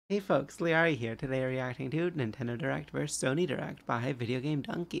Hey folks, lyarri here, today reacting to Nintendo Direct vs Sony Direct by video game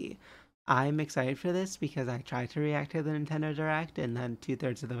Dunkey. I'm excited for this because I tried to react to the Nintendo Direct and then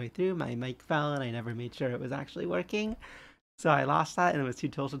 2/3 of the way through my mic fell and I never made sure it was actually working. So I lost that and it was too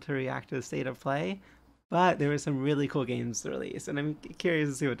tilted to react to the state of play. But there were some really cool games released and I'm curious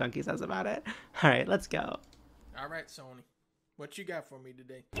to see what Dunkey says about it. Alright, let's go. Alright, Sony. What you got for me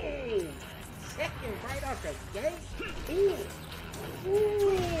today? Ooh, second right off the gate. Ooh. Ooh,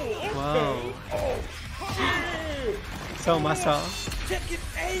 okay. Whoa. Oh. So muscle. Chicken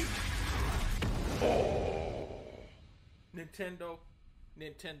 8. Oh. Nintendo,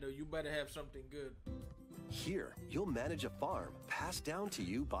 you better have something good. Here, you'll manage a farm passed down to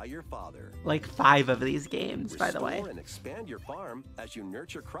you by your father. Like 5 of these games, by the way. Restore and expand your farm as you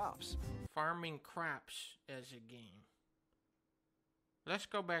nurture crops. Farming crops as a game. Let's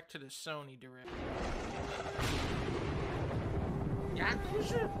go back to the Sony Direct.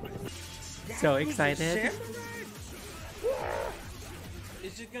 So excited.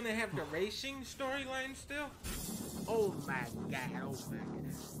 Is it gonna have the racing storyline still? Oh my god,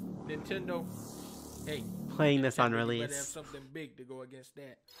 Nintendo, hey. Playing this on Nintendo, release. you better have something big to go against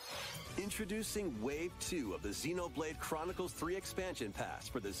that. Introducing Wave 2 of the Xenoblade Chronicles 3 expansion pass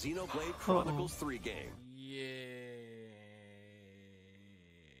for the Xenoblade Chronicles 3 game. Yeah.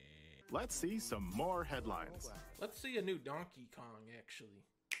 Let's see some more headlines. Let's see a new Donkey Kong, actually.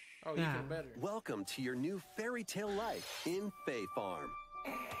 Oh, Yeah. even better. Welcome to your new fairy tale life in Fae Farm.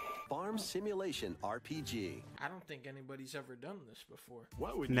 Farm Simulation RPG. I don't think anybody's ever done this before.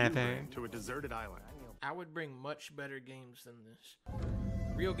 What would Never. you bring to a deserted island? I would bring much better games than this.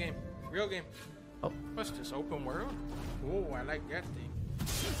 Real game. Real game. Oh. What's this, open world? Oh, I like that thing.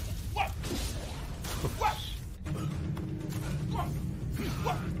 What?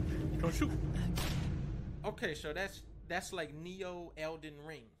 Don't shoot. Okay, so that's like Neo Elden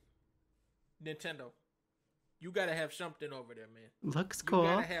Ring. Nintendo, you gotta have something over there, man. Looks You cool.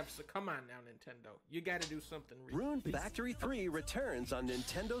 gotta have come on now, Nintendo. You gotta do something real. Rune Factory 3 returns on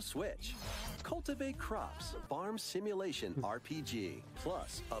Nintendo Switch. Cultivate Crops, Farm Simulation RPG.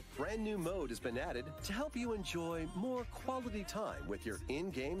 Plus, a brand new mode has been added to help you enjoy more quality time with your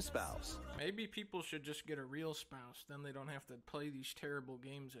in-game spouse. Maybe people should just get a real spouse, then they don't have to play these terrible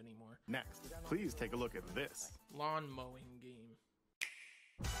games anymore. Next, please take a look at this. Lawn mowing game.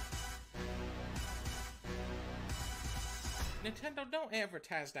 Nintendo, don't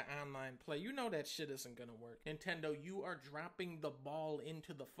advertise the online play. You know that shit isn't gonna work. Nintendo, you are dropping the ball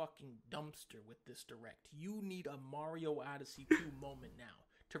into the fucking dumpster with this direct. You need a Mario Odyssey 2 moment now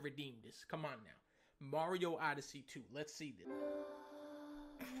to redeem this. Come on now. Mario Odyssey 2. Let's see this.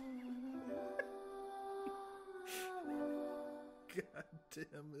 God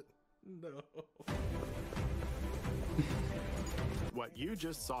damn it. No. What you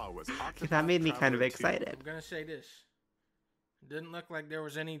just saw was That made me kind of Traveler 2. excited. I'm gonna say this. Didn't look like there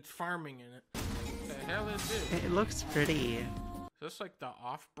was any farming in it. What the hell is this? It looks pretty. Is this like the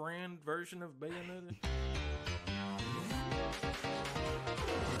off-brand version of Bayonetta?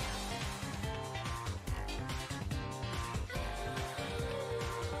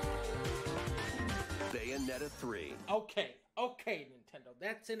 Bayonetta 3. Okay, Nintendo.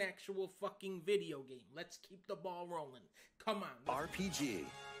 That's an actual fucking video game. Let's keep the ball rolling. Come on. RPG.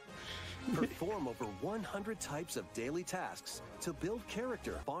 Perform over 100 types of daily tasks to build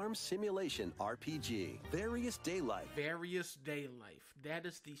character. Farm Simulation RPG. Various Day Life. Various Day Life. That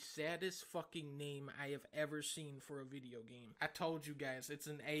is the saddest fucking name I have ever seen for a video game. I told you guys, it's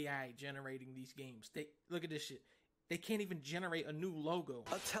an AI generating these games. Look at this shit. They can't even generate a new logo.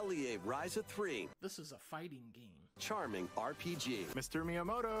 Atelier Ryza 3. This is a fighting game. Charming RPG. Mr.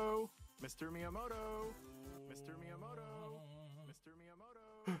 Miyamoto! Mr. Miyamoto! Mr. Miyamoto! Mr.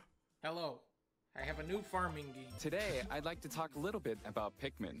 Miyamoto! Hello. I have a new farming game. Today, I'd like to talk a little bit about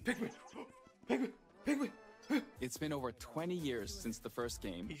Pikmin. Pikmin! It's been over 20 years since the first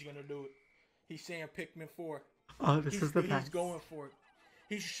game. He's gonna do it. He's saying Pikmin 4. Oh, this is the He's best. going for it.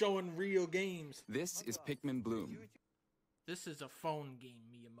 He's showing real games. This is Pikmin Bloom. This is a phone game,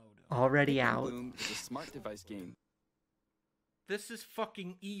 Miyamoto. Already Pikmin out. Bloom is a smart device game. This is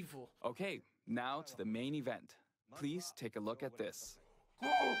fucking evil. Okay, now to the main event. Please take a look at this.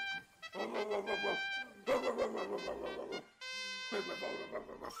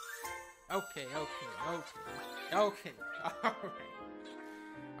 Okay.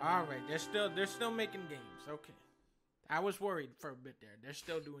 All right. They're still making games. Okay. I was worried for a bit there. They're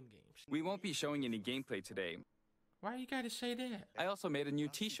still doing games. We won't be showing any gameplay today. Why you gotta say that? I also made a new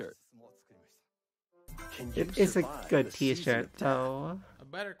t-shirt. Can you It is a survive good the season t-shirt of death? though. A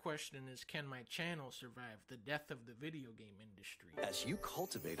better question is, can my channel survive the death of the video game industry? As you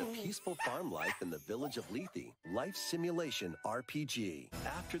cultivate a peaceful farm life in the village of Lethe, Life Simulation RPG.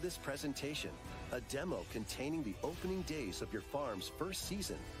 After this presentation, a demo containing the opening days of your farm's first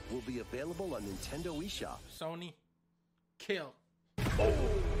season will be available on Nintendo eShop. Sony, kill.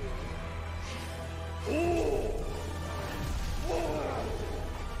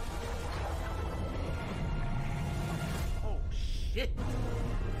 Oh shit!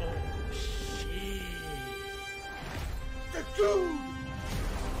 Oh shit! The dude!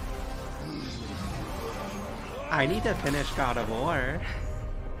 I need to finish God of War.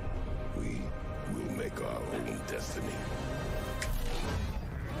 We will make our own destiny.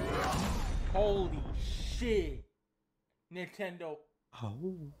 Holy shit! Nintendo,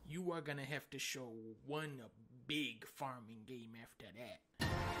 Oh. you are gonna have to show one big farming game after that.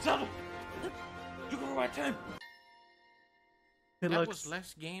 Zelda! You go right time! It That looks, was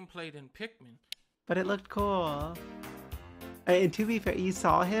less gameplay than Pikmin. but it looked cool. And to be fair, you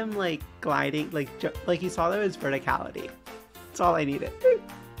saw him like gliding, like you saw there was verticality. That's all I needed.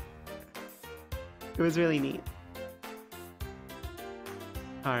 It was really neat.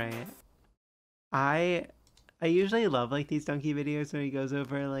 All right, I usually love like these Dunkey videos where he goes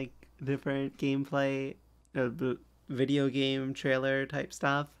over like different gameplay, video game trailer type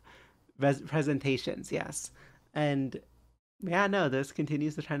stuff, presentations. Yes, and yeah, no, this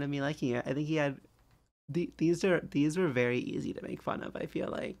continues the trend of me liking it. I think he had these were very easy to make fun of. I feel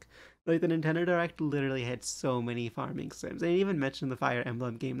like the Nintendo Direct literally had so many farming sims. I didn't even mention the Fire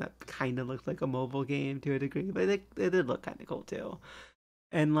Emblem game that kind of looked like a mobile game to a degree, but it did look kind of cool too.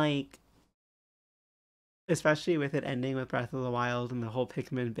 And like, especially with it ending with Breath of the Wild and the whole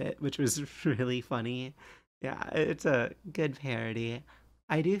Pikmin bit, which was really funny. Yeah, it's a good parody.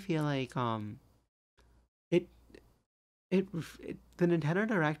 I do feel like it the Nintendo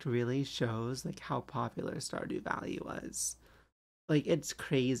Direct really shows like how popular Stardew Valley was. Like it's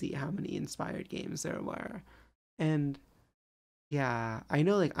crazy how many inspired games there were. And yeah, I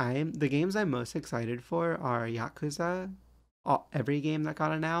know like the games I'm most excited for are Yakuza, every game that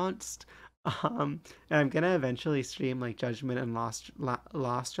got announced. And I'm gonna eventually stream like Judgment and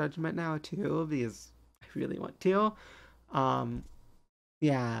Lost Judgment now too because I really want to.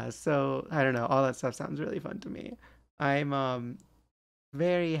 Yeah, so I don't know, all that stuff sounds really fun to me. I'm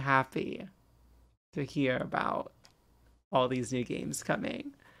very happy to hear about all these new games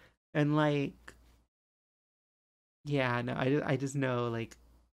coming. And like yeah, no, I just know like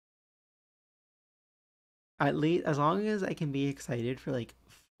at least as long as I can be excited for like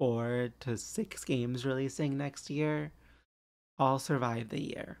 4 to 6 games releasing next year, I'll survive the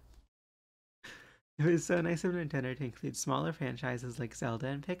year. It was so nice of Nintendo to include smaller franchises like Zelda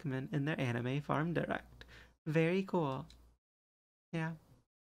and Pikmin in their anime Farm Direct. Very cool. Yeah.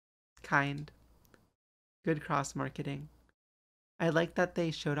 Kind. Good cross marketing. I like that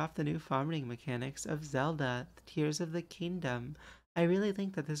they showed off the new farming mechanics of Zelda, the Tears of the Kingdom. I really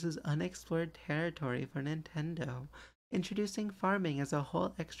think that this is unexplored territory for Nintendo. Introducing farming as a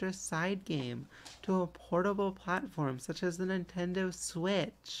whole extra side game to a portable platform such as the Nintendo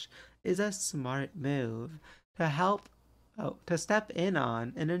Switch is a smart move to step in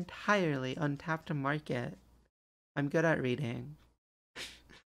on an entirely untapped market. I'm good at reading.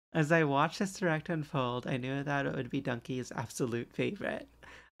 As I watched this direct unfold, I knew that it would be Dunkey's absolute favorite.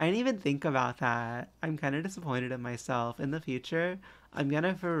 I didn't even think about that. I'm kind of disappointed in myself. In the future, I'm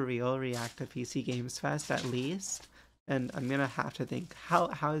gonna for real react to PC Games Fest at least, and I'm gonna have to think, how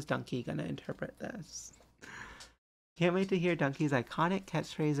is Dunkey gonna interpret this? Can't wait to hear Dunkey's iconic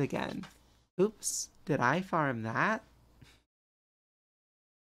catchphrase again. Oops, did I farm that?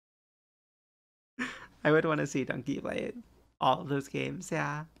 I would want to see Dunkey play all of those games,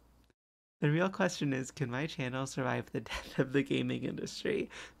 yeah. The real question is, can my channel survive the death of the gaming industry?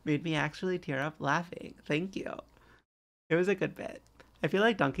 Made me actually tear up laughing. Thank you. It was a good bit. I feel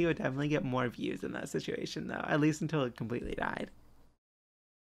like Dunkey would definitely get more views in that situation though, at least until it completely died.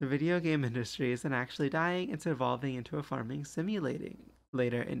 The video game industry isn't actually dying, it's evolving into a farming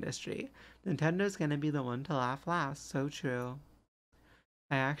simulator industry. Nintendo's gonna be the one to laugh last, so true.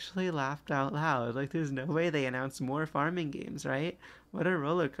 I actually laughed out loud, like there's no way they announced more farming games, right? What a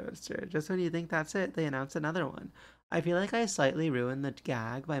roller coaster. Just when you think that's it, they announce another one. I feel like I slightly ruined the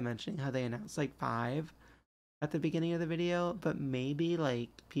gag by mentioning how they announced like 5 at the beginning of the video, but maybe like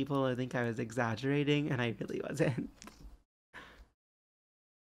people would think I was exaggerating and I really wasn't.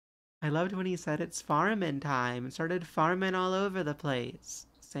 I loved when he said it's farmin' time and started farming all over the place.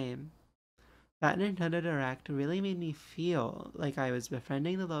 Same. That Nintendo Direct really made me feel like I was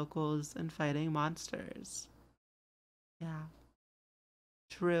befriending the locals and fighting monsters. Yeah.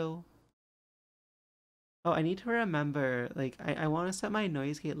 True. Oh, I need to remember, like, I want to set my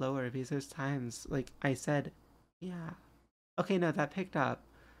noise gate lower because there's times, like, I said, yeah. Okay, no, that picked up,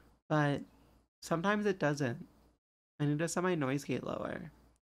 but sometimes it doesn't. I need to set my noise gate lower.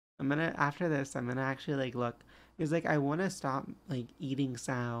 After this, I'm gonna actually, like, look, because, like, I want to stop, like, eating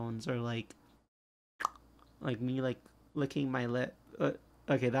sounds or, like me, like, licking my lip.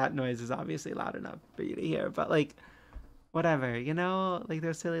 Okay, that noise is obviously loud enough for you to hear, but, like, whatever, you know? Like,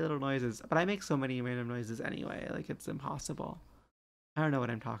 those silly little noises. But I make so many random noises anyway, like, it's impossible. I don't know what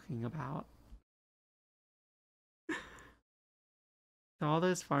I'm talking about. So all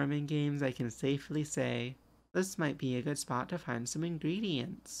those farming games, I can safely say, this might be a good spot to find some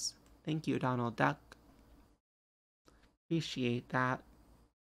ingredients. Thank you, Donald Duck. Appreciate that.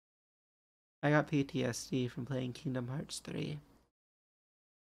 I got PTSD from playing Kingdom Hearts 3.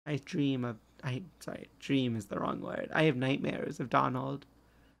 Dream is the wrong word. I have nightmares of Donald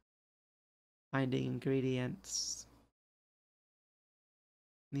finding ingredients.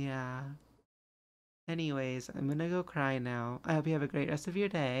 Yeah. Anyways, I'm gonna go cry now. I hope you have a great rest of your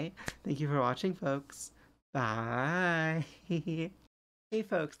day. Thank you for watching, folks. Bye. Hey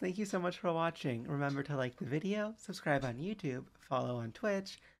folks, thank you so much for watching. Remember to like the video, subscribe on YouTube, follow on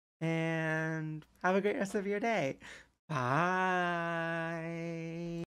Twitch, and have a great rest of your day. Bye.